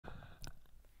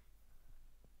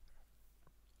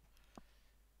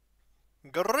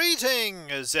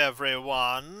Greetings,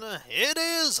 everyone! It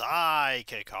is I,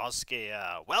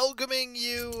 Kikoskia, welcoming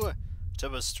you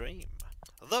to a stream.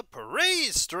 The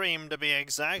pre-stream, to be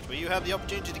exact, where you have the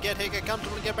opportunity to get here, get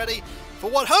comfortable, and get ready for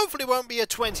what hopefully won't be a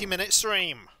 20-minute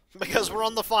stream, because we're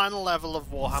on the final level of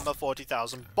Warhammer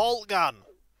 40,000 Boltgun.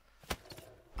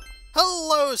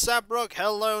 Hello, Sabrok,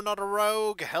 hello, Not a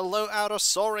Rogue, hello,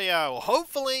 Autosorio.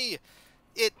 Hopefully,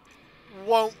 it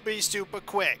won't be super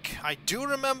quick. I do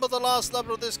remember the last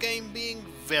level of this game being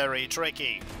very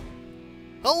tricky.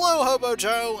 Hello, Hobo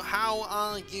Joe, how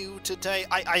are you today?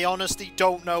 I honestly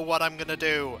don't know what I'm gonna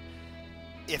do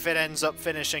if it ends up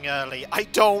finishing early. I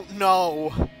don't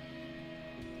know.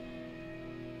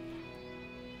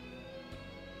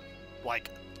 Like,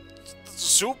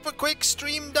 super quick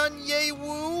stream done, yay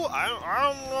woo? I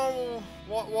don't know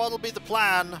what'll be the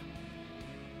plan.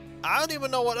 I don't even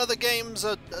know what other games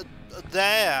are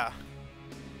there.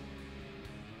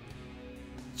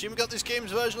 Jim got this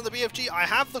game's version of the BFG. I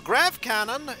have the Grav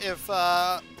Cannon, if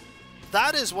that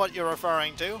is what you're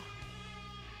referring to.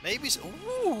 Maybe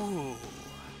ooh,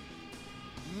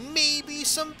 maybe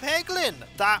some Peglin.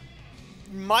 That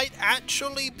might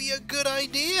actually be a good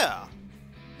idea.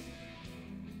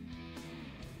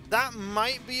 That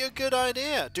might be a good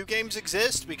idea. Do games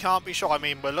exist? We can't be sure. I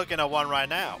mean, we're looking at one right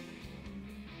now.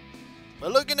 We're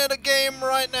looking at a game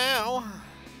right now.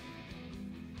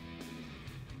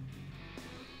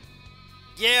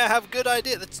 Yeah, I have a good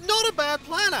idea. That's not a bad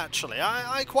plan, actually.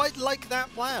 I quite like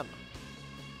that plan.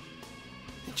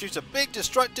 It shoots a big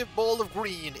destructive ball of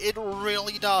green. It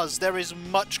really does. There is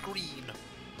much green.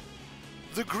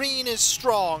 The green is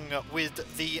strong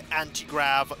with the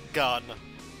anti-grav gun.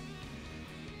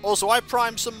 Also, I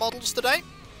primed some models today.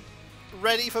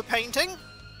 Ready for painting.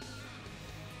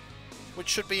 Which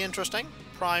should be interesting.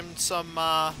 Primed some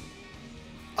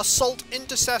assault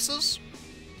intercessors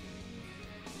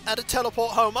and a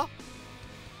teleport homer.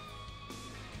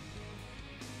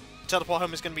 Teleport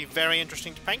homer is going to be very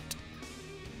interesting to paint.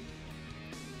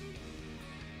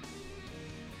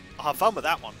 I'll have fun with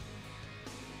that one.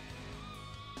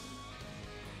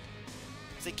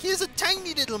 It's like, here's a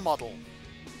tiny little model.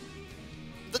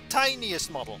 The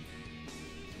tiniest model.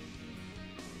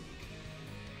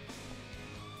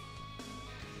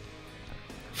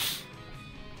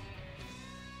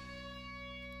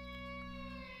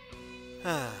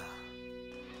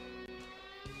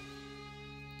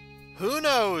 Who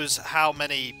knows how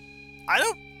many... I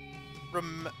don't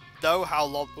know how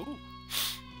long... Ooh.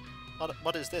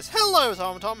 What is this? Hello,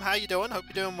 Tom. How you doing? Hope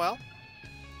you're doing well.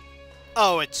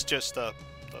 Oh, it's just the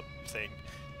thing.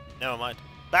 Never mind.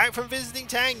 Back from visiting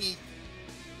Tangy.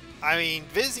 I mean,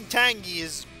 visiting Tangy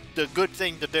is the good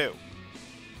thing to do.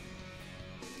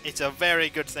 It's a very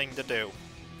good thing to do.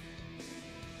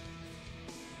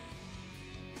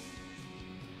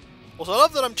 Also, I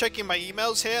love that I'm checking my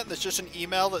emails here, and there's just an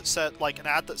email that said, like, an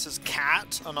ad that says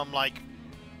cat, and I'm like,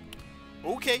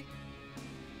 okay.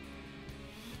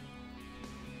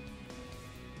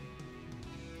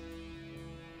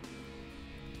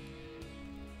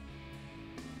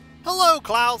 Hello,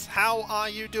 Klaus. How are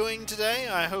you doing today?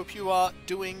 I hope you are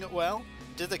doing well.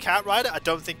 Did the cat write it? I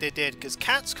don't think they did, because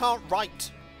cats can't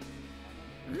write.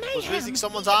 I was visiting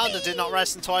someone's aunt and did not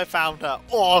rest until I found her.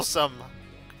 Awesome.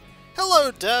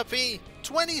 Hello, Derpy.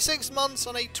 26 months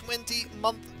on a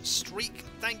 20-month streak.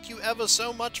 Thank you ever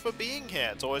so much for being here.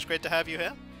 It's always great to have you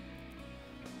here.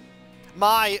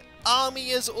 My army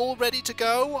is all ready to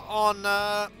go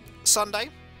on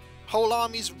Sunday. Whole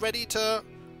army's ready to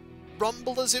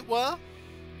rumble, as it were.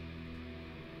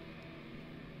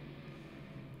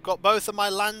 Got both of my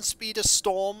land speeder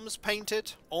storms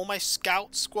painted. All my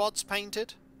scout squads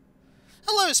painted.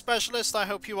 Hello, Specialist. I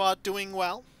hope you are doing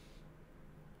well.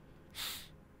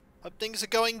 Hope things are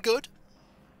going good.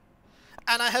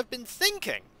 And I have been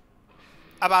thinking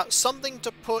about something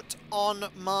to put on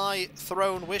my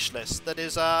throne wish list that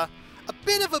is a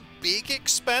bit of a big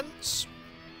expense.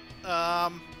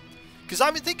 Because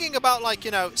I've been thinking about, like, you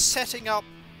know, setting up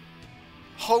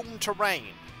home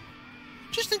terrain.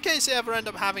 Just in case I ever end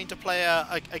up having to play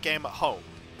a game at home.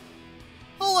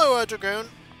 Hello, Dragoon.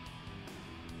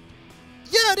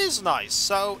 Yeah, it is nice.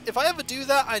 So, if I ever do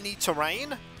that, I need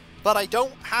terrain. But I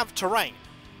don't have terrain.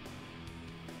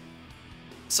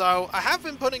 So I have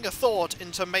been putting a thought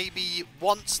into maybe,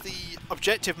 once the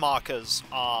objective markers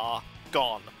are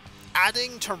gone,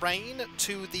 adding terrain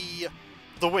to the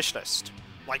wish list.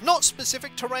 Like, not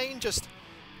specific terrain, just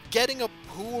getting a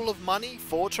pool of money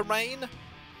for terrain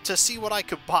to see what I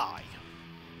could buy.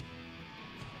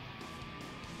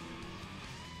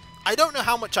 I don't know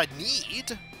how much I'd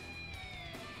need.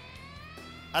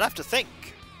 I'd have to think.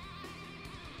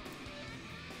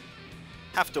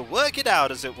 Have to work it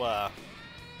out, as it were.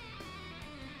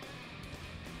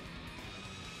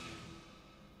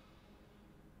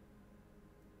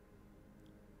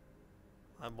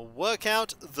 And we'll work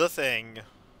out the thing.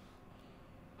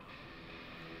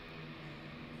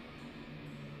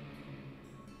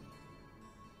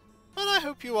 And I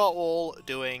hope you are all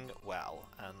doing well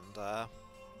and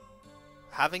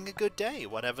having a good day,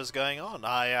 whatever's going on.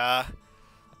 I,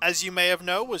 as you may have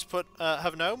known, was put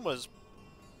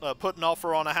an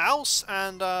offer on a house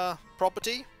and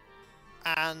property,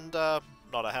 and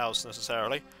not a house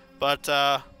necessarily, but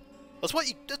that's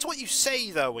what you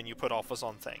say though when you put offers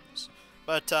on things.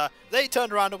 But they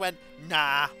turned around and went,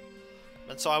 nah.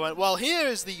 And so I went, well, here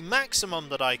is the maximum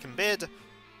that I can bid.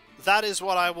 That is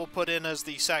what I will put in as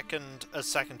the second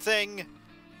thing.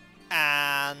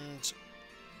 And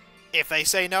if they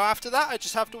say no after that, I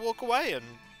just have to walk away and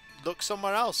look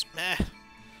somewhere else. Meh.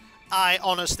 I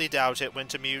honestly doubt it,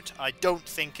 Wintermute. I don't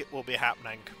think it will be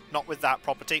happening. Not with that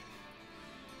property.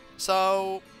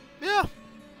 So, yeah.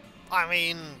 I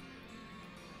mean,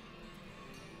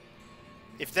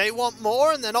 if they want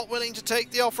more and they're not willing to take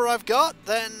the offer I've got,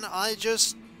 then I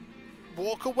just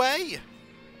walk away.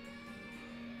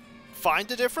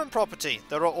 Find a different property.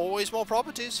 There are always more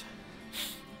properties.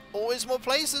 Always more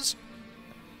places.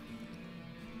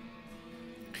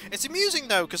 It's amusing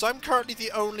though, because I'm currently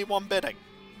the only one bidding.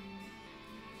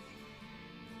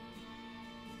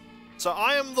 So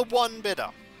I am the one bidder.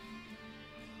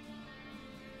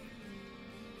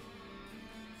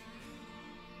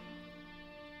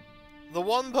 The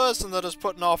one person that has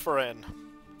put an offer in.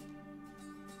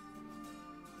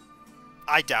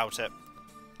 I doubt it.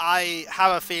 I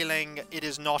have a feeling it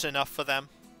is not enough for them.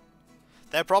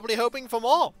 They're probably hoping for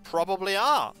more. Probably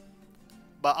are.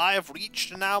 But I have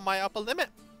reached now my upper limit.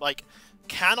 Like,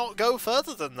 cannot go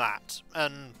further than that.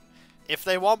 And if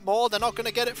they want more, they're not going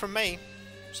to get it from me.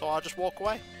 So I'll just walk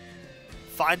away.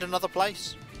 Find another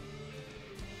place.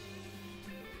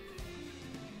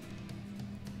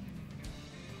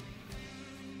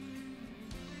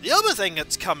 The other thing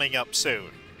that's coming up soon,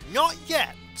 not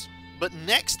yet, but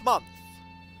next month,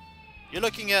 you're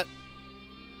looking at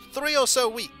 3 or so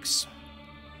weeks,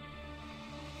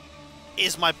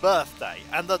 is my birthday.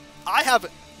 And I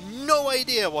have no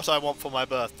idea what I want for my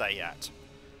birthday yet.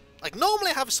 Like,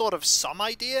 normally I have sort of some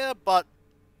idea, but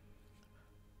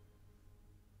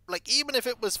like, even if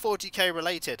it was 40k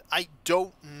related, I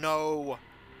don't know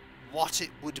what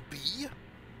it would be.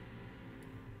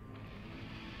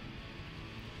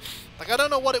 Like, I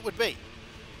don't know what it would be.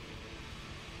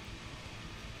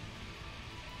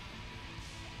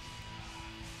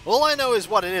 All I know is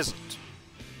what it isn't.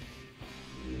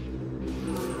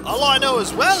 All I know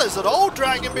as well is that Old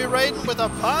Dragon be raiding with a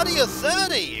party of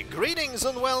 30. Greetings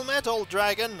and well met, Old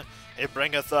Dragon. He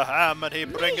bringeth the ham and he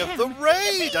bringeth the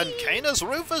raid. And Canis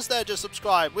Rufus there just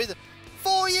subscribed with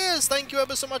 4 years. Thank you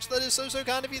ever so much. That is so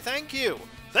kind of you. Thank you.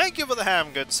 Thank you for the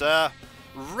ham, good sir.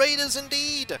 Raiders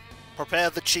indeed.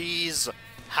 Prepare the cheese.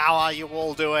 How are you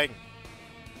all doing?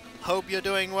 Hope you're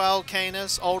doing well,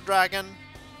 Canis, Old Dragon.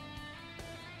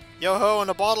 Yo-ho, and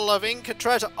a bottle of ink and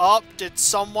treasure. Oh, did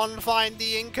someone find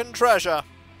the ink and treasure?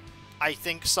 I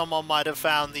think someone might have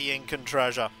found the ink and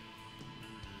treasure.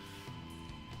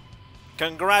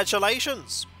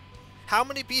 Congratulations! How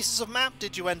many pieces of map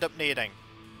did you end up needing?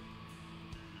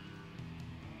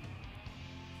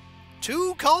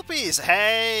 2 copies!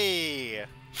 Hey!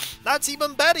 That's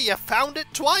even better, you found it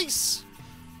twice!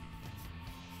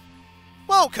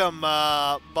 Welcome,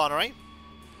 Bonnery.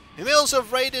 Emils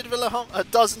have raided Villahom a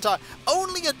dozen times.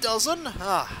 Only a dozen?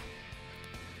 Ah.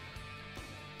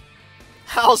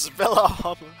 How's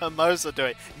Villahom Hermosa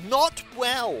doing? Not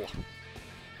well,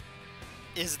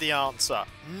 is the answer.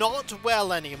 Not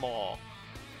well anymore.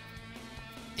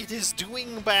 It is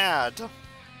doing bad.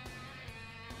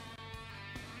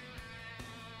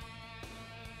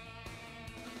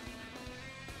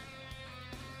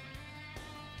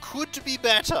 Could be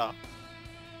better.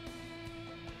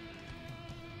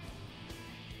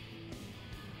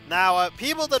 Now,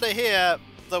 people that are here,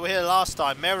 that were here last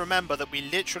time, may remember that we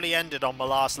literally ended on the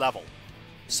last level.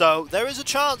 So, there is a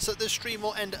chance that this stream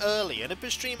will end early, and if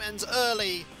this stream ends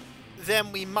early,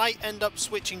 then we might end up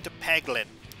switching to Peglin.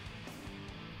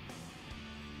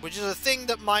 Which is a thing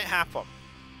that might happen.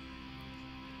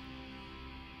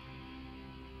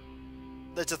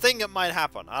 It's a thing that might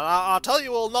happen, and I'll tell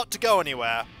you all not to go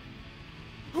anywhere.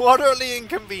 Utterly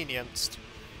inconvenienced.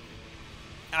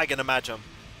 I can imagine.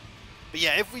 But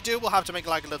yeah, if we do, we'll have to make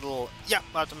like a little... Yeah,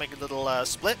 we'll have to make a little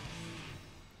split.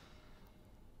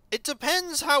 It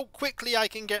depends how quickly I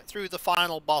can get through the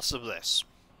final boss of this.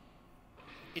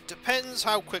 It depends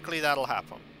how quickly that'll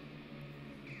happen.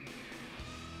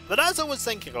 But as I was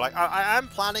thinking, like, I am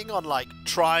planning on, like,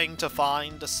 trying to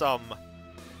find some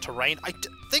terrain.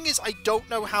 Thing is, I don't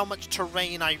know how much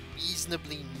terrain I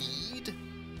reasonably need,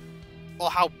 or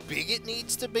how big it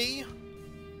needs to be.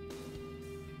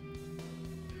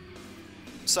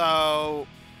 So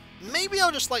maybe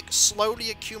I'll just, like, slowly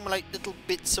accumulate little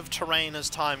bits of terrain as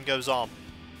time goes on.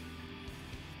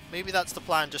 Maybe that's the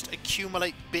plan, just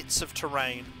accumulate bits of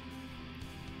terrain.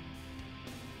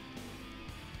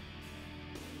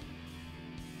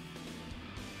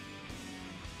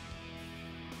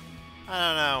 I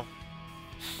don't know.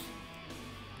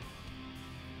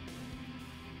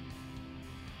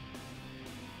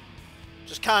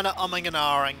 Just kind of umming and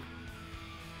ahhing.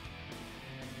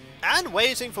 And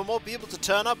waiting for more people to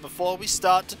turn up before we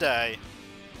start today.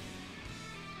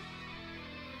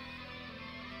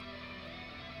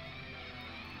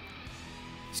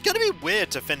 It's gonna be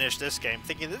weird to finish this game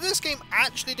thinking that this game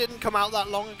actually didn't come out that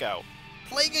long ago.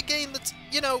 Playing a game that's,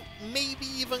 you know, maybe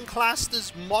even classed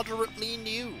as moderately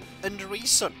new and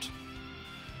recent.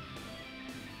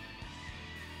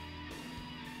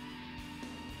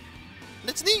 And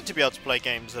it's neat to be able to play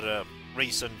games that are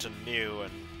recent and new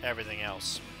and everything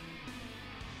else.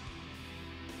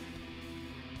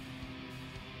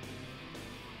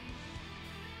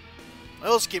 I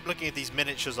also keep looking at these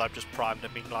miniatures I've just primed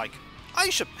and being like, I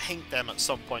should paint them at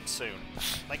some point soon.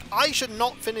 Like, I should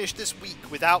not finish this week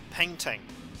without painting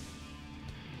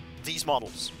these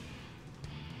models.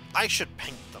 I should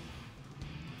paint them.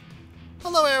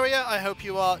 Hello, area. I hope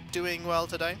you are doing well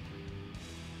today.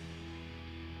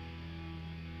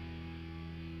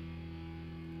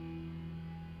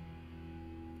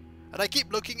 And I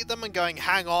keep looking at them and going,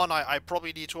 hang on, I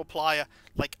probably need to apply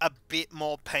a bit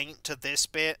more paint to this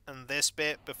bit and this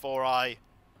bit before I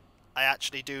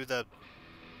actually do the...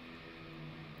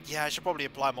 Yeah, I should probably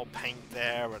apply more paint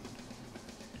there and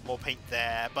more paint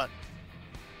there, but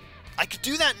I could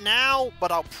do that now,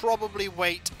 but I'll probably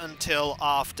wait until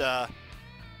after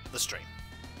the stream.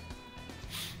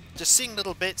 Just seeing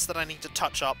little bits that I need to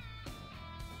touch up.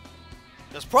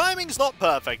 Because priming's not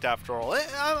perfect after all.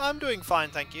 I'm doing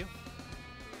fine, thank you.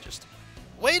 Just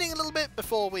waiting a little bit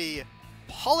before we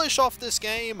polish off this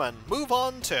game and move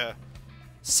on to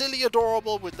silly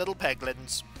adorable with little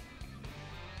peglins.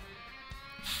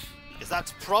 Because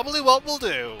that's probably what we'll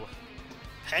do.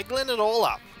 Peglin it all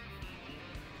up.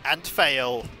 And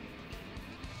fail.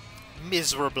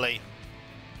 Miserably.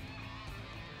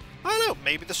 I don't know,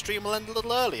 maybe the stream will end a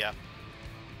little earlier.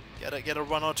 Get a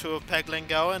run or two of Peglin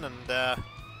going and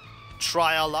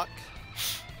try our luck.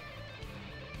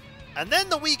 And then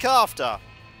the week after,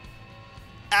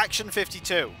 Action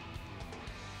 52.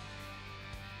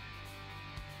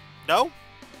 No?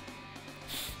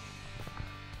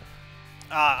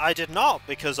 I did not,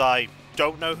 because I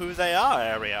don't know who they are,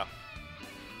 area.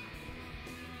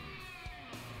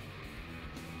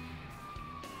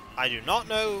 I do not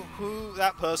know who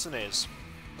that person is.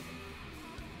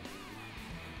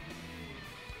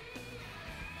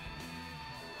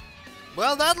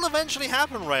 Well, that'll eventually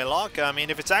happen, Raylock. I mean,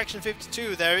 if it's Action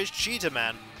 52, there is Cheetah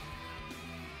Man.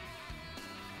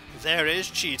 There is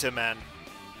Cheetah Man.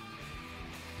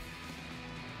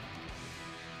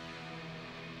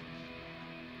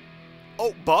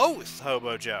 Oh, both,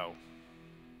 Hobo Joe.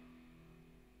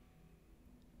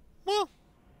 Well,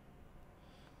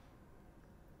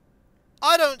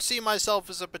 I don't see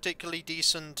myself as a particularly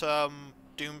decent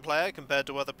Doom player compared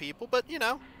to other people, but, you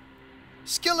know,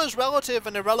 skill is relative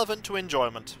and irrelevant to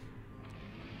enjoyment.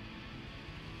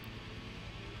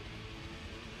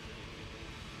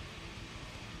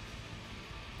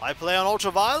 I play on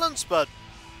Ultraviolence, but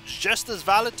it's just as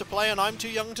valid to play on I'm Too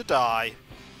Young to Die.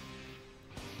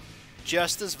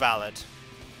 Just as valid.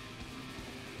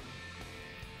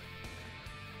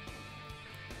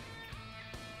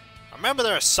 Remember,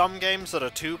 there are some games that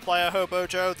are two-player, Hobo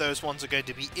Joe. Those ones are going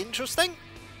to be interesting.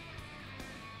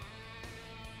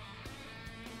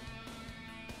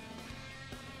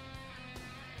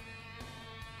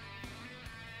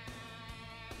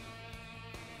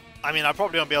 I mean, I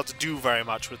probably won't be able to do very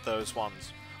much with those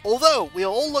ones. Although, we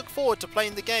all look forward to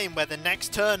playing the game where the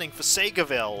next turning for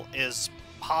Sagaville is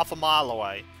half a mile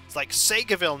away. It's like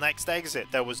Sagaville next exit.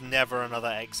 There was never another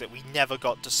exit. We never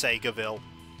got to Sagaville.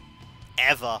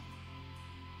 Ever.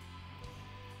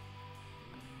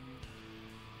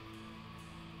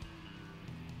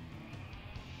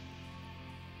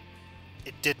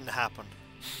 It didn't happen.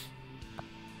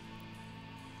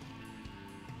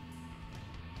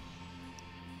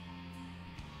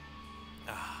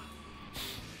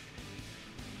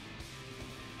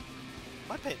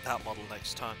 I paint that model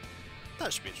next time.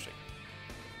 That should be interesting.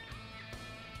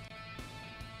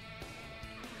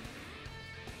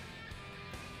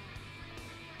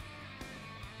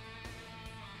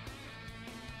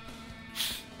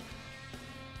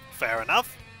 Fair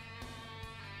enough.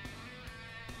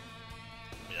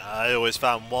 Yeah, I always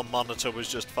found one monitor was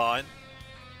just fine.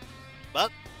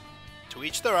 But, to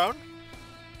each their own.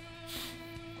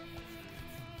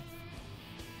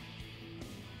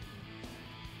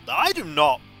 I do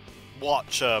not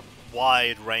watch a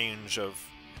wide range of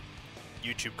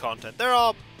YouTube content. There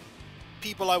are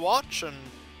people I watch, and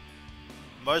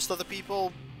most other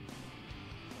people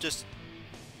just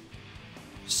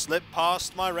slip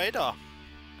past my radar.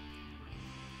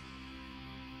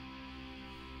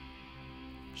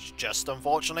 It's just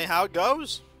unfortunately how it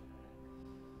goes.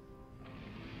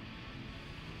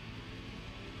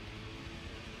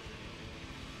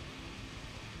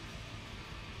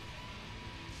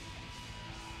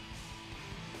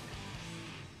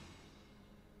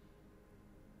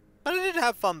 But I did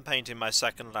have fun painting my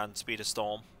second Land Speeder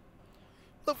Storm.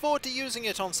 Look forward to using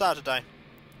it on Saturday.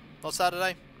 Not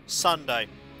Saturday? Sunday.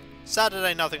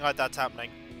 Saturday, nothing like that's happening.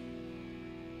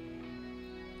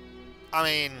 I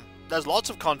mean, there's lots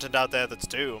of content out there that's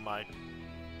Doom. I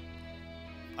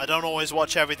don't always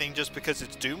watch everything just because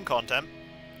it's Doom content.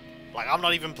 Like, I've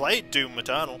not even played Doom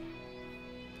Eternal.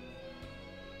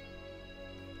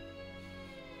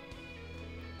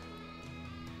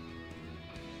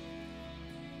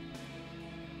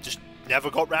 Just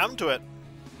never got round to it.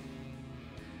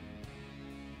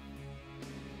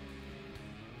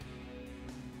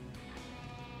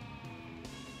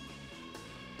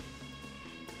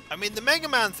 I mean, the Mega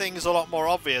Man thing is a lot more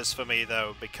obvious for me,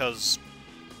 though, because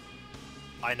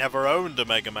I never owned a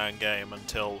Mega Man game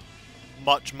until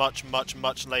much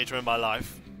later in my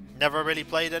life. Never really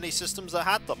played any systems that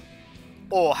had them.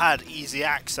 Or had easy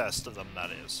access to them, that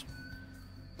is.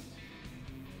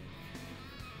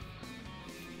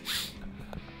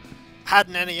 Had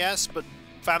an NES, but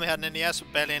family had an NES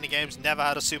with barely any games. Never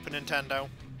had a Super Nintendo.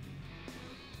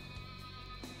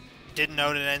 Didn't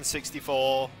own an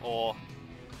N64 or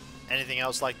anything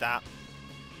else like that.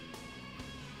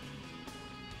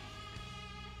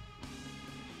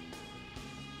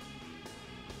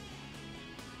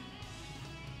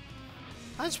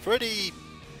 That's pretty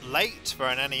late for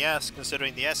an NES,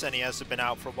 considering the SNES had been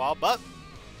out for a while, but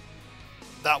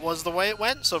that was the way it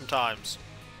went sometimes.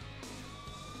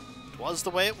 It was the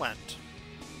way it went.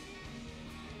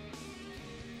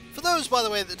 For those, by the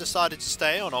way, that decided to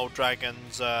stay on Old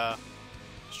Dragon's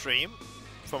stream,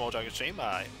 from Old Dragon's stream,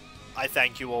 I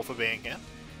thank you all for being here.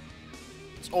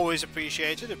 It's always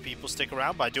appreciated if people stick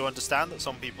around, but I do understand that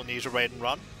some people need to raid and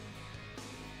run.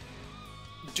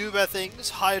 Do their things,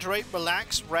 hydrate,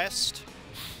 relax, rest.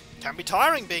 Can be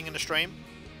tiring being in a stream.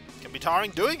 Can be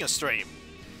tiring doing a stream.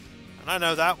 And I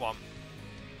know that one.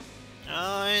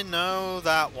 I know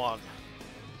that one.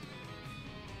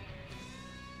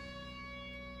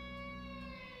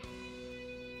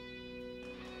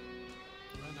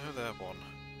 I know that one.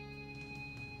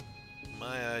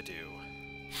 My, I do.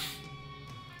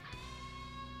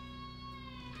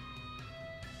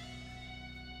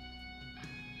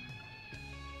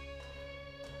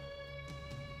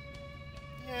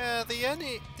 Yeah, the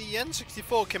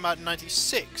N64 came out in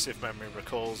 '96, if memory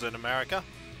recalls, in America.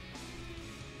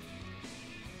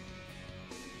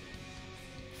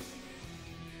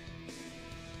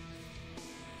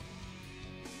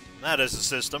 That is a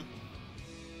system.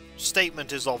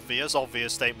 Statement is obvious,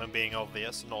 obvious statement being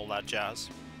obvious, and all that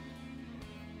jazz.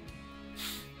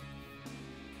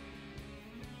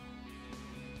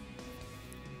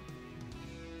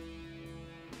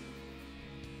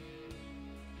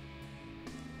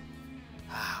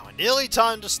 We're nearly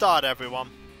time to start,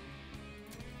 everyone.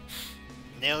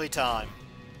 Nearly time.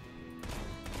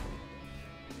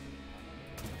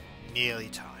 Nearly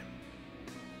time.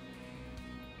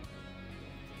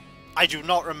 I do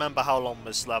not remember how long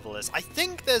this level is. I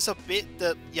think there's a bit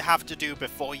that you have to do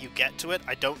before you get to it.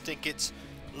 I don't think it's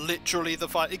literally the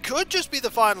final. It could just be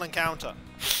the final encounter.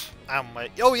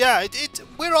 Oh yeah,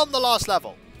 we're on the last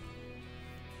level.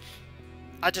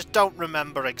 I just don't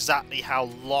remember exactly how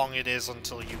long it is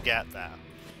until you get there.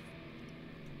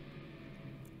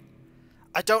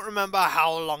 I don't remember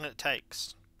how long it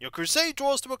takes. Your crusade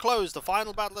draws to a close. The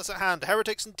final battle is at hand.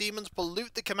 Heretics and demons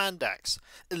pollute the command decks.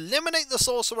 Eliminate the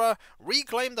sorcerer,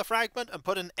 reclaim the fragment, and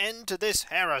put an end to this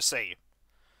heresy.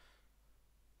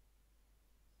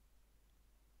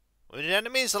 Wounded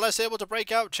enemies are less able to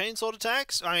break out chainsword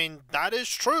attacks? I mean, that is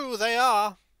true, they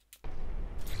are.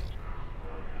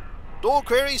 Door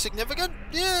query significant?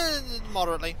 Yeah,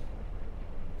 moderately.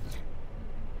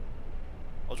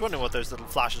 I was wondering what those little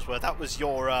flashes were. That was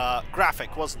your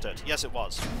graphic, wasn't it? Yes, it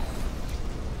was.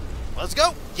 Let's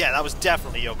go! Yeah, that was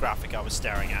definitely your graphic I was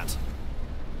staring at.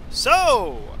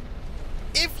 So,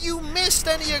 if you missed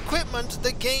any equipment,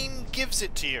 the game gives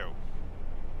it to you.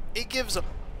 It gives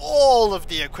all of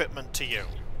the equipment to you.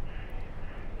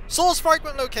 Source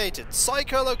fragment located.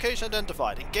 Psycho location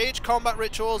identified. Engage combat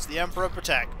rituals. The Emperor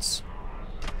protects.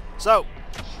 So,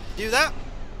 do that.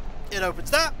 It opens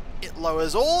that. It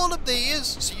lowers all of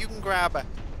these so you can grab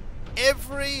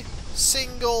every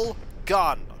single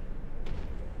gun.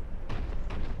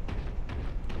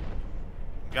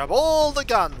 Grab all the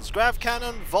guns. Grav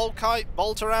cannon, Volkite,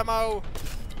 bolter ammo.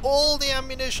 All the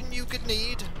ammunition you could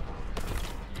need.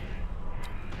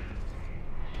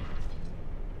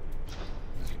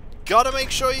 Gotta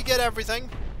make sure you get everything.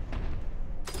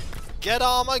 Get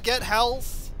armor, get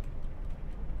health.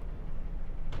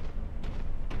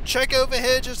 Check over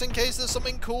here just in case there's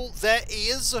something cool. There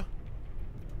is.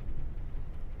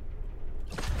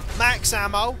 Max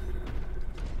ammo.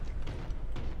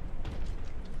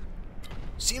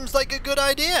 Seems like a good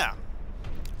idea.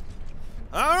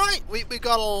 Alright, we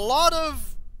got a lot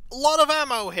of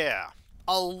ammo here.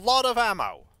 A lot of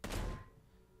ammo.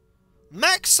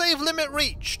 Max save limit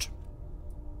reached.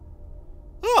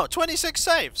 Oh, 26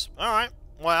 saves. Alright,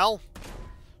 well,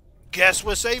 guess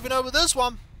we're saving over this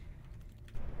one.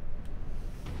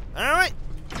 Alright.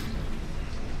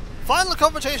 Final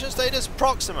confrontation status,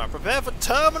 Proxima. Prepare for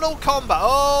terminal combat.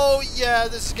 Oh, yeah,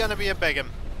 this is going to be a big one.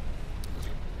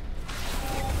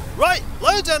 Right,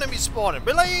 loads of enemies spawning.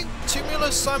 Relaying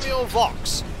Tumulus Samuel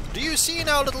Vox. Do you see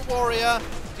now, little warrior?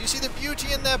 Do you see the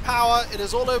beauty in their power? It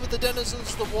is all over the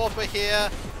denizens of the Warper here.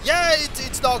 Yeah,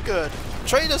 it's not good.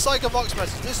 Trader Psycho Vox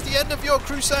message. This is the end of your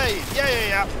crusade.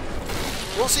 Yeah.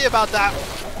 We'll see about that.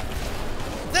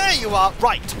 There you are.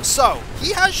 Right, so,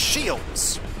 he has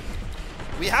shields.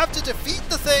 We have to defeat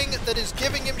the thing that is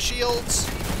giving him shields,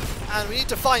 and we need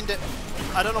to find it.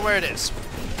 I don't know where it is.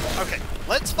 Okay,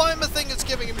 let's find the thing that's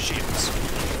giving him shields.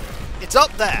 It's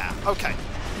up there. Okay,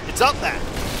 it's up there.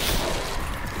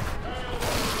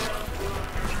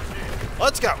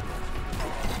 Let's go.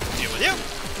 Deal with you.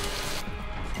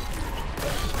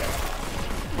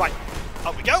 Right,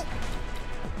 up we go.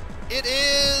 It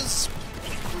is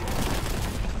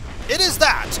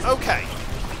that. Okay.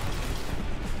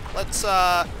 Let's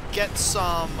get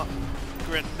some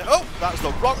oh, that was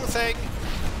the wrong thing.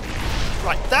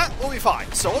 Right, that will be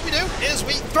fine. So what we do is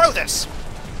we throw this.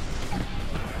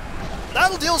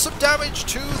 That'll deal some damage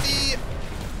to the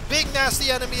big nasty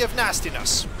enemy of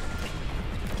nastiness.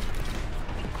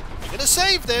 I'm gonna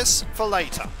save this for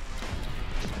later.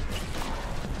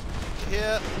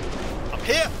 Here, up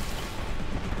here.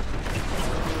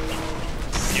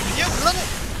 Here with you, little.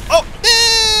 Oh,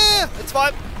 it's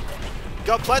fine.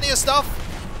 Got plenty of stuff.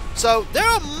 So there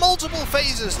are multiple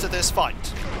phases to this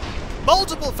fight.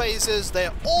 Multiple phases.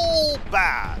 They're all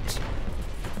bad.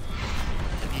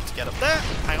 I need to get up there.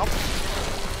 Hang on.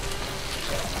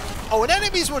 Oh, and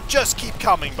enemies will just keep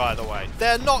coming, by the way.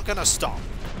 They're not going to stop.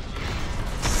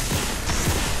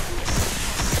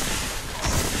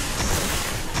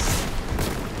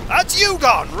 That's you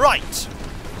gone, right.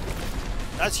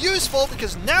 That's useful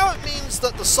because now it means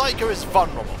that the Psyker is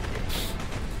vulnerable.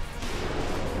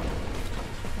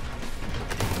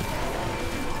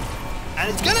 And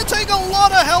it's going to take a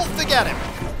lot of health to get him.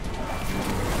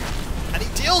 And he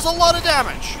deals a lot of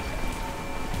damage.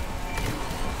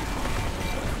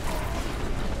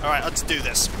 Alright, let's do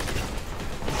this.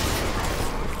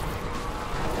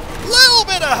 Little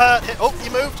bit of hurt here. Oh, he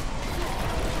moved.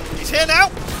 He's here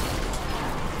now.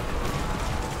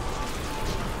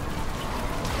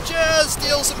 Just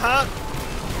deal some hurt.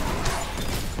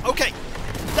 Okay,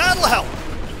 that'll help.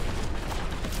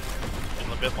 A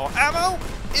little bit more ammo.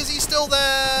 Is he still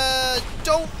there?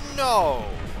 Don't know.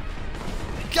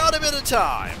 Got a bit of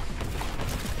time.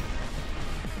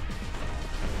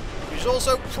 He's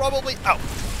also probably out.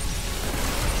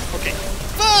 Okay,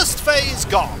 first phase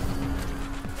gone.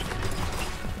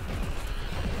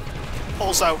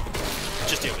 Also,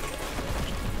 just deal with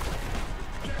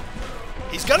it.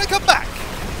 He's gonna come back.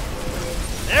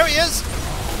 There he is.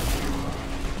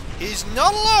 He's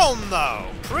not alone, though.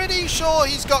 Pretty sure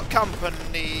he's got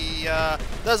company.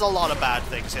 There's a lot of bad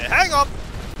things here. Hang on.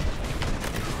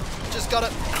 Just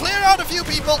gotta clear out a few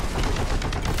people.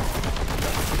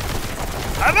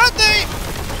 Have at thee!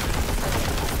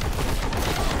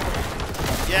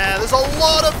 Yeah, there's a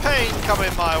lot of pain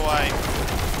coming my way.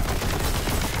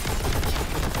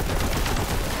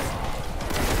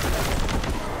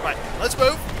 Right, let's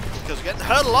move, because we're getting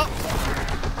hurt a lot.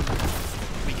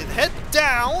 We can head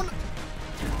down.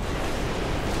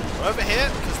 Over here,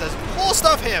 because there's more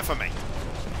stuff here for me.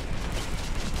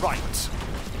 Right.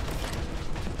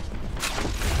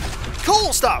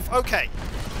 Cool stuff, okay.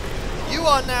 You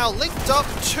are now linked up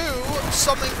to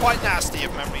something quite nasty,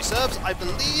 if memory serves. I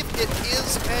believe it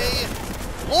is a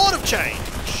Lord of Change.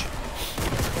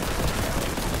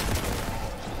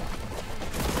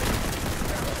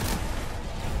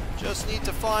 Just need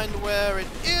to find where it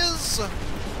is.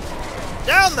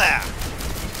 Down there!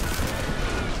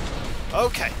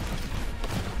 Okay.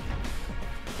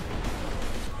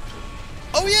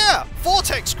 Oh yeah!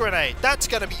 Vortex Grenade! That's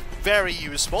going to be very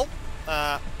useful.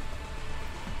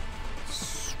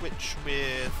 Switch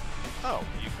with... Oh,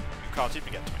 you can't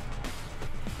even get to me.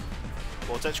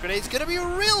 Vortex Grenade's going to be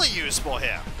really useful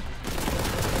here.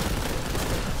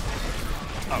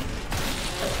 Oh.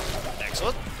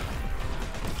 Excellent.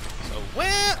 So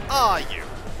where are you?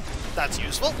 That's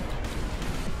useful.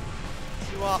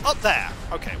 You are up there.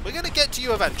 Okay, we're going to get to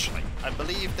you eventually. I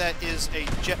believe there is a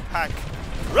jetpack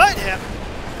right here.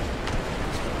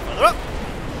 Further up.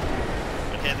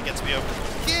 And here that gets me over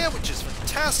here, which is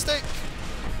fantastic.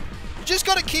 You just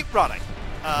got to keep running.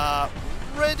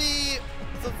 Ready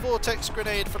the Vortex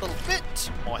Grenade for a little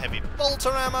bit. More heavy bolter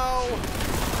ammo.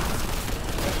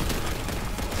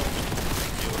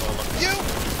 Deal with all of you.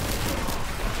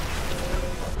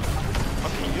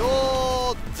 Okay,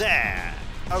 you're there.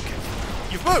 Okay,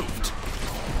 you've moved.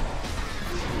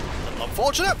 A little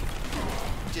unfortunate.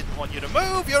 Didn't want you to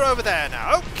move. You're over there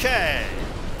now. Okay.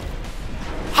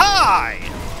 Hi!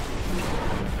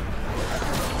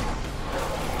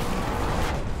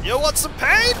 You want some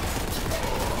pain?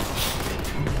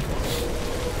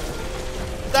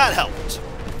 That helped.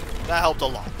 That helped a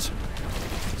lot.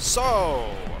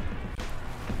 So,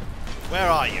 where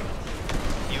are you?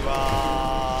 You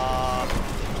are...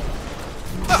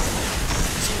 Oh,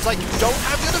 seems like you don't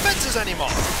have your defenses anymore.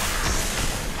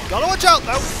 Gotta watch out,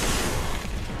 though.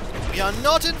 We are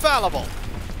not infallible.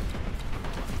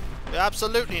 We're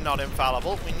absolutely not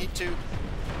infallible. We need to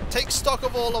take stock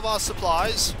of all of our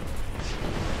supplies.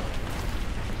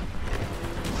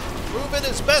 Move in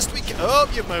as best we can. Oh,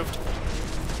 you've moved.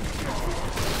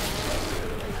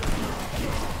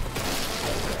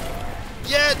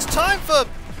 Yeah, it's time for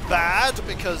bad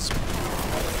because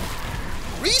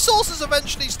resources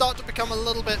eventually start to become a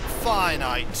little bit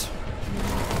finite.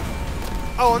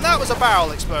 Oh, and that was a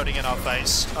barrel exploding in our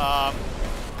face.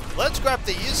 Let's grab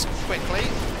these quickly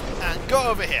and go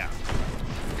over here.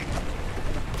 A bit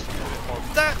more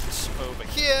of that over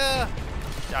here.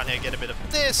 Down here, get a bit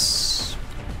of this.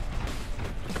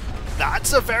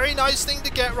 That's a very nice thing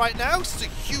to get right now. It's a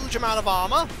huge amount of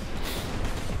armor.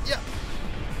 Yeah.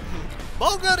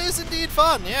 Boltgun is indeed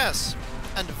fun, yes.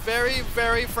 And very,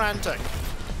 very frantic.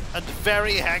 And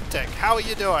very hectic. How are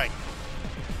you doing?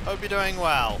 Hope you're doing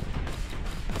well.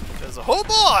 Because, oh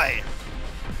boy!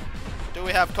 Do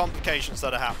we have complications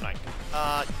that are happening?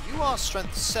 You are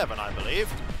strength 7, I believe.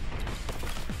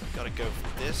 Gotta go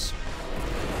for this.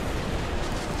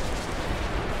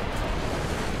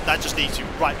 That just leads you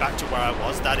right back to where I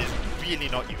was. That is really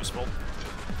not useful.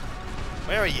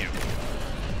 Where are you?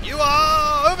 You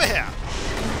are over here!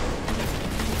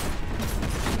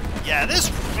 Yeah,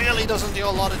 this really doesn't deal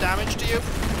a lot of damage to you.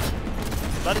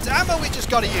 But it's ammo we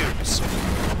just gotta use.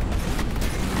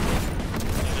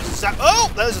 Just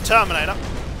oh! There's a Terminator.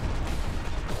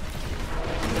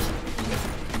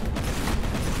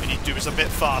 We need to do this a bit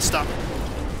faster.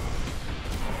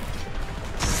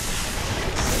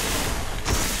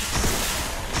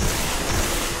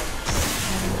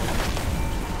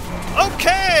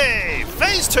 Okay!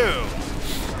 Phase 2!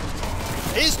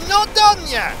 He's not done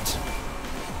yet!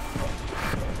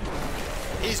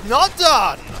 He's not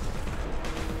done!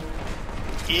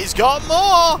 He's got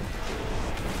more!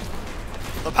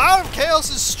 The power of chaos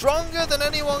is stronger than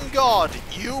any one god.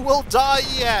 You will die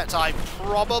yet. I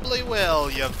probably will.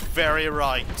 You're very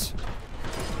right.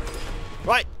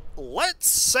 Right, let's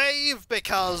save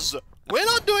because we're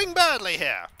not doing badly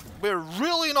here. We're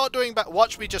really not doing bad.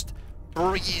 Watch me just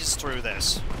breeze through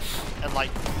this in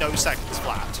like no seconds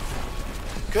flat.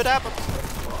 Could happen.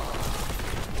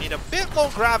 Need a bit more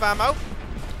grav ammo.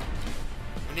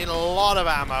 We need a lot of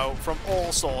ammo from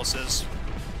all sources.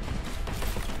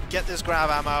 Get this grav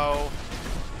ammo.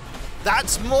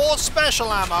 That's more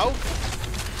special ammo.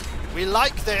 We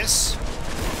like this.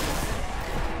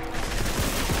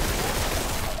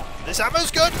 This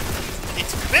ammo's good.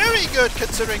 It's very good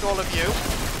considering all of you.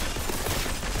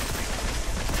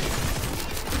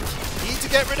 Need to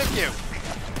get rid of you.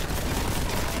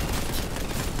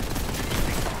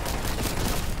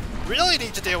 Really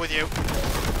need to deal with you.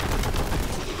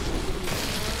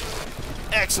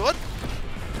 Excellent.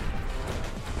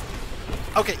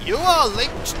 Okay, you are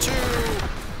linked to...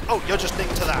 Oh, you're just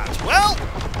linked to that. Well,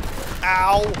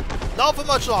 ow. Not for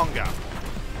much longer.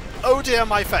 Oh dear,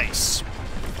 my face.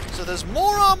 So there's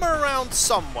more armor around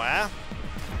somewhere.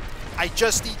 I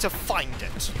just need to find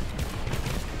it.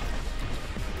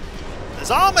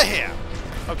 There's armor here.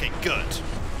 Okay, good.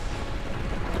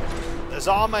 There's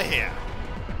armor here.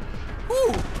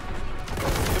 Woo!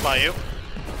 Goodbye, you.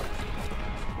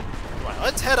 Right,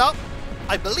 let's head up.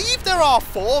 I believe there are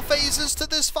 4 phases to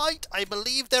this fight. I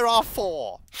believe there are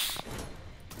 4.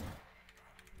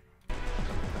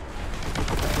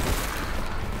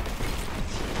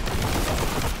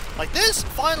 Like, this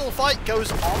final fight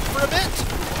goes on for a bit.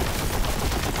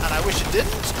 And I wish it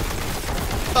didn't.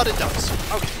 But it does.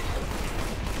 Okay.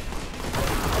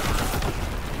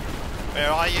 Where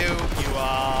are you? You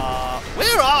are...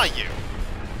 Where are you?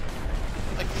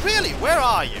 Like, really, where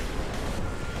are you?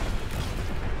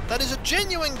 That is a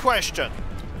genuine question.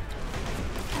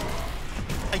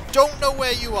 I don't know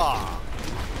where you are.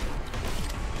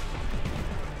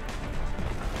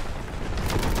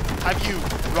 Have you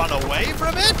run away for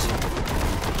a bit?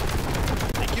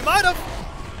 I think you might have.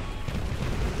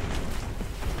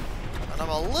 And I'm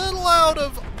a little out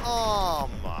of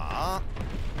armor,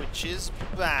 which is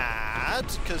bad,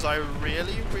 because I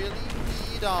really, really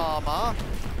need armor.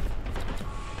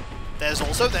 There's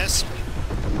also this.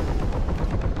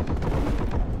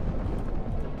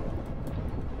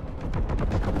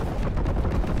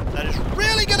 That is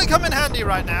really going to come in handy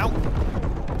right now.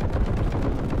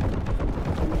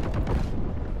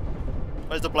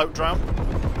 Where's the bloat drone?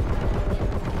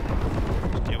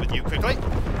 Let's deal with you quickly.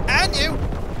 And you!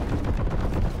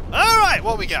 Alright,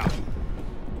 what we got?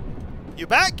 You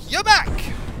back? You're back!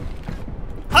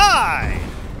 Hi!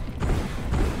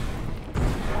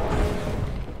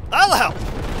 That'll help.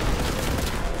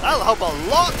 That'll help a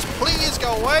lot. Please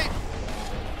go away.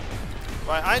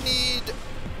 Right, I need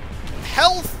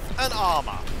health and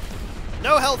armor.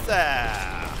 No health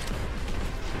there.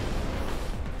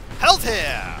 Health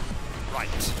here.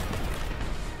 Right.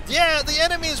 Yeah, the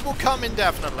enemies will come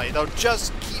indefinitely. They'll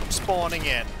just keep spawning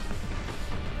in.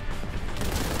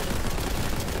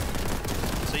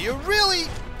 So you really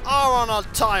are on a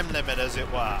time limit, as it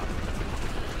were.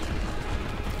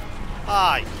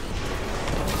 Hi.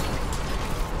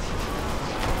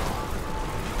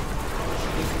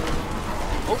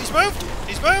 Oh, he's moved!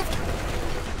 He's moved!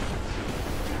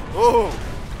 Oh!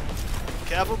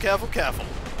 Careful, careful, careful.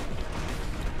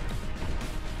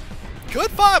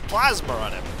 Could fire plasma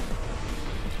on him.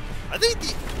 I think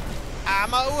the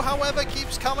ammo, however,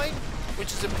 keeps coming,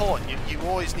 which is important. You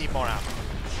always need more ammo.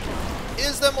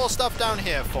 Is there more stuff down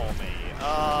here for me?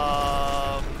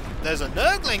 There's a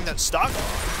Nurgling that's stuck.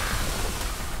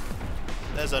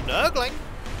 There's a Nurgling.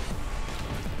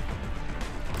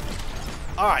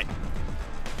 Alright.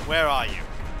 Where are you?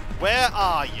 Where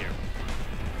are you?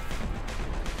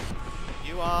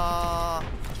 You are...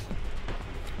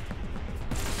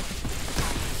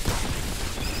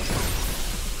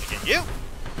 Get you.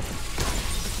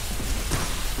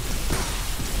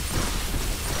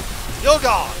 You're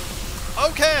gone.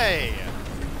 Okay.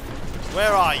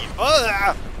 Where are you? Oh,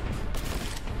 there.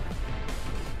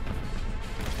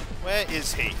 Where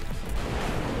is he?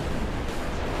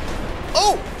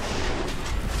 Oh!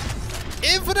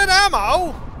 Infinite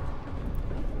ammo?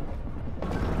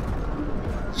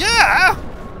 Yeah!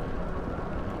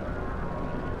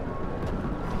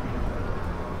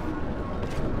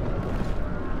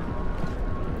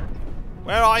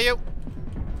 Where are you?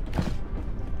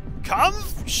 Come,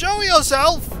 show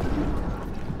yourself!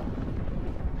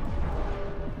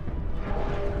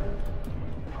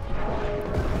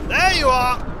 There you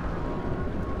are!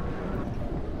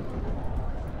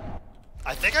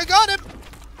 I think I got him!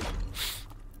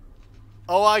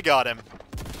 Oh, I got him.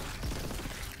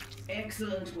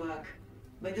 Excellent work.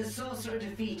 With the sorcerer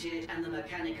defeated and the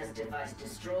Mechanicus device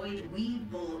destroyed, we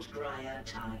bought Grya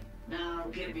time. Now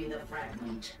give me the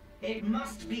fragment. It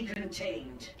must be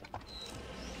contained.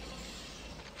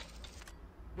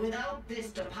 Without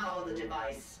this to power the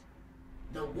device,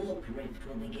 the warp rift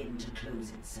will begin to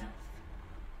close itself.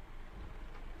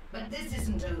 But this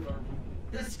isn't over.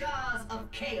 The scars of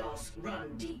chaos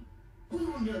run deep.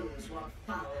 Who knows what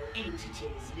foul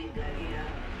entities linger here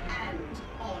and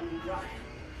on Grya?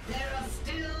 There are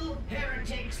still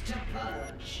heretics to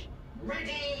purge.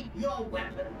 Ready your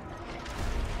weapon.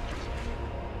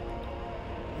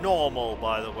 Normal,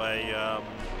 by the way,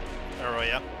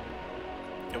 area.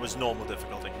 It was normal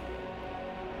difficulty.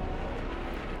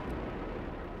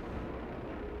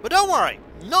 But don't worry,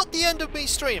 not the end of me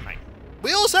streaming.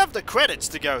 We also have the credits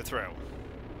to go through.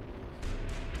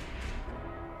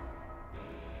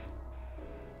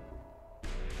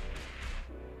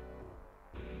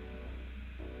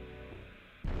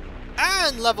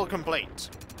 And level complete.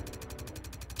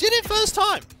 Did it first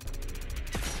time.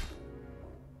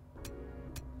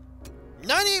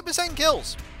 98%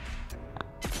 kills.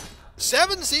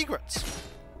 7 secrets.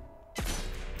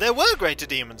 There were greater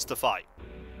demons to fight.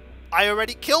 I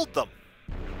already killed them.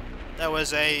 There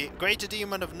was a greater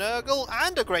demon of Nurgle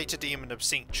and a greater demon of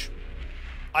Sinch.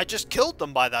 I just killed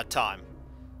them by that time.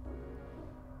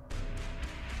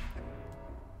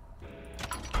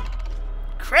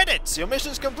 Credits! Your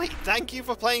mission's complete. Thank you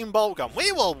for playing Boltgun.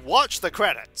 We will watch the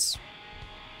credits.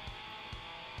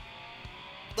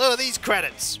 Look at these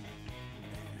credits.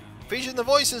 Featuring the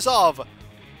voices of...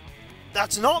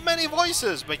 That's not many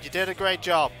voices, but you did a great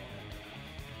job.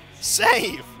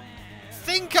 Save.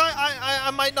 Think I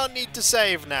might not need to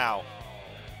save now.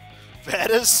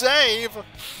 Better save.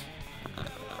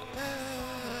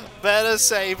 Better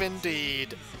save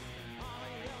indeed.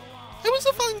 It was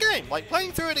a fun game. Like,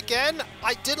 playing through it again,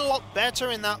 I did a lot better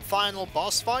in that final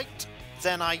boss fight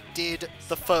than I did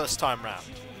the first time round.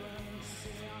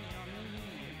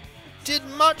 Did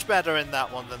much better in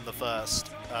that one than the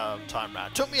first time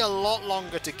round. Took me a lot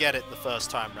longer to get it the first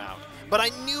time round, but I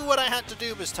knew what I had to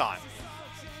do this time.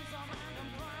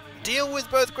 Deal with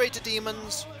both greater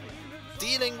demons,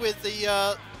 dealing with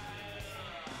the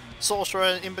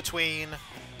sorcerer in between.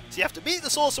 So you have to beat the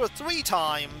sorcerer 3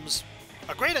 times,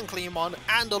 a great unclean one,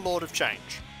 and a Lord of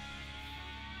Change.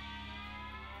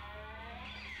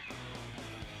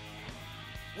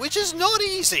 Which is not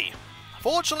easy.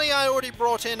 Fortunately, I already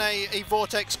brought in a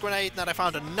vortex grenade, and then I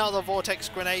found another vortex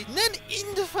grenade, and then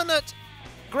infinite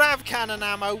grav cannon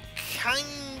ammo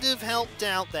kind of helped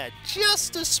out there.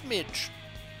 Just a smidge.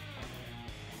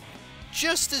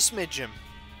 Just a smidgen.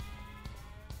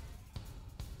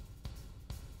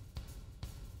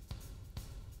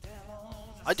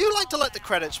 I do like to let the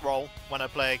credits roll when I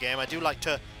play a game. I do like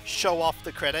to show off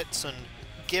the credits and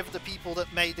give the people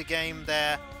that made the game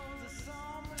their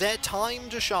time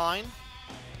to shine.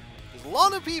 Because a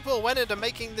lot of people went into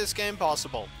making this game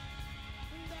possible.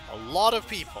 A lot of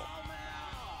people.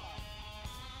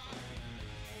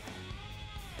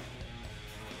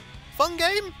 Fun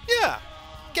game? Yeah.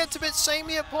 Gets a bit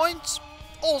samey at points?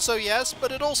 Also yes,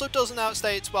 but it also doesn't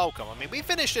outstay its welcome. I mean, we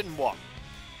finished in what?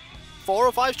 4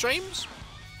 or 5 streams?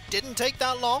 Didn't take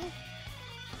that long.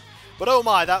 But oh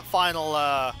my, that final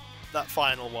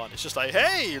one. It's just like,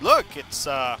 hey, look, it's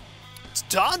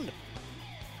done.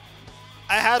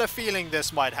 I had a feeling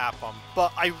this might happen,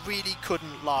 but I really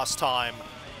couldn't last time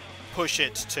push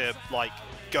it to, like,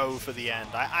 go for the end.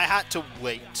 I had to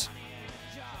wait.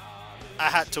 I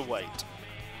had to wait.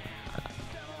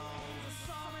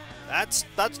 That's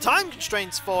time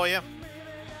constraints for you.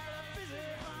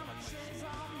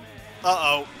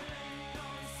 Uh-oh.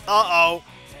 Uh-oh.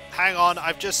 Hang on,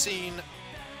 I've just seen...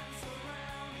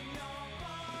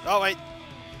 Oh, wait.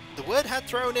 The word had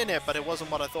thrown in it, but it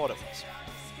wasn't what I thought it was.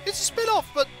 It's a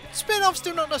spin-off, but spin-offs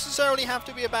do not necessarily have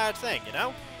to be a bad thing, you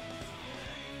know?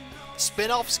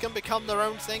 Spin-offs can become their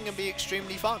own thing and be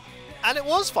extremely fun. And it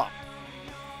was fun.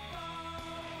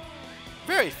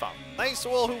 Very fun. Thanks to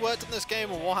all who worked on this game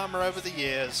of Warhammer over the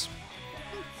years.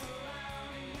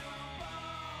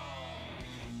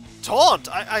 Taunt!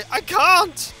 I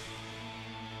can't!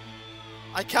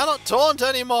 I cannot taunt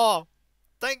anymore!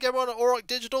 Thank everyone at Auroch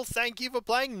Digital, thank you for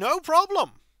playing, no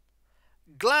problem!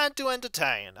 Glad to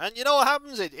entertain. And you know what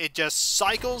happens? It just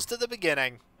cycles to the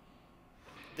beginning.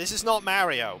 This is not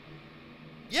Mario.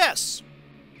 Yes!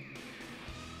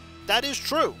 That is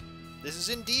true. This is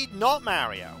indeed not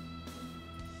Mario.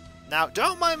 Now,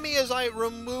 don't mind me as I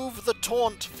remove the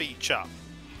taunt feature.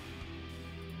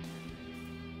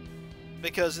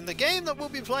 Because in the game that we'll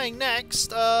be playing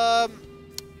next, for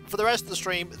the rest of the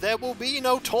stream, there will be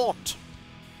no taunt.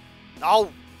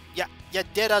 Oh, yeah, you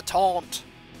did a taunt.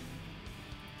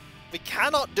 We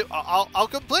cannot do... I'll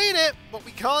complete it, but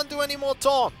we can't do any more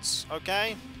taunts,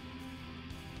 okay?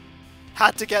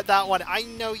 Had to get that one. I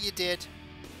know you did.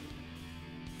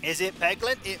 Is it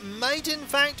Peglin? It might in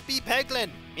fact be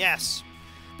Peglin. Yes.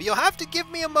 But you'll have to give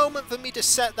me a moment for me to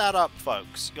set that up,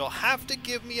 folks. You'll have to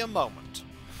give me a moment.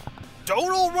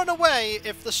 Don't all run away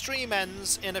if the stream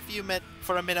ends in a few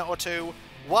for a minute or two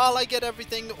while I get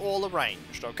everything all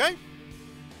arranged, okay?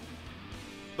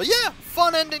 But yeah,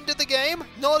 fun ending to the game.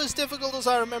 Not as difficult as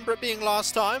I remember it being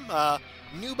last time.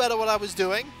 Knew better what I was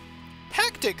doing.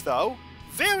 Hectic, though.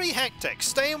 Very hectic.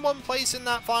 Stay in one place in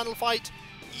that final fight,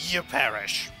 you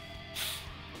perish.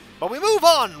 But we move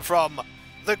on from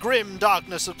the grim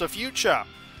darkness of the future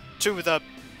to the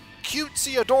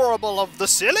cutesy adorable of the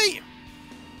silly.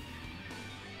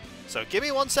 So give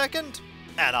me 1 second,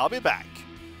 and I'll be back.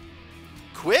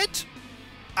 Quit?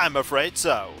 I'm afraid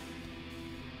so.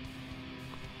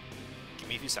 Give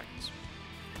me a few seconds.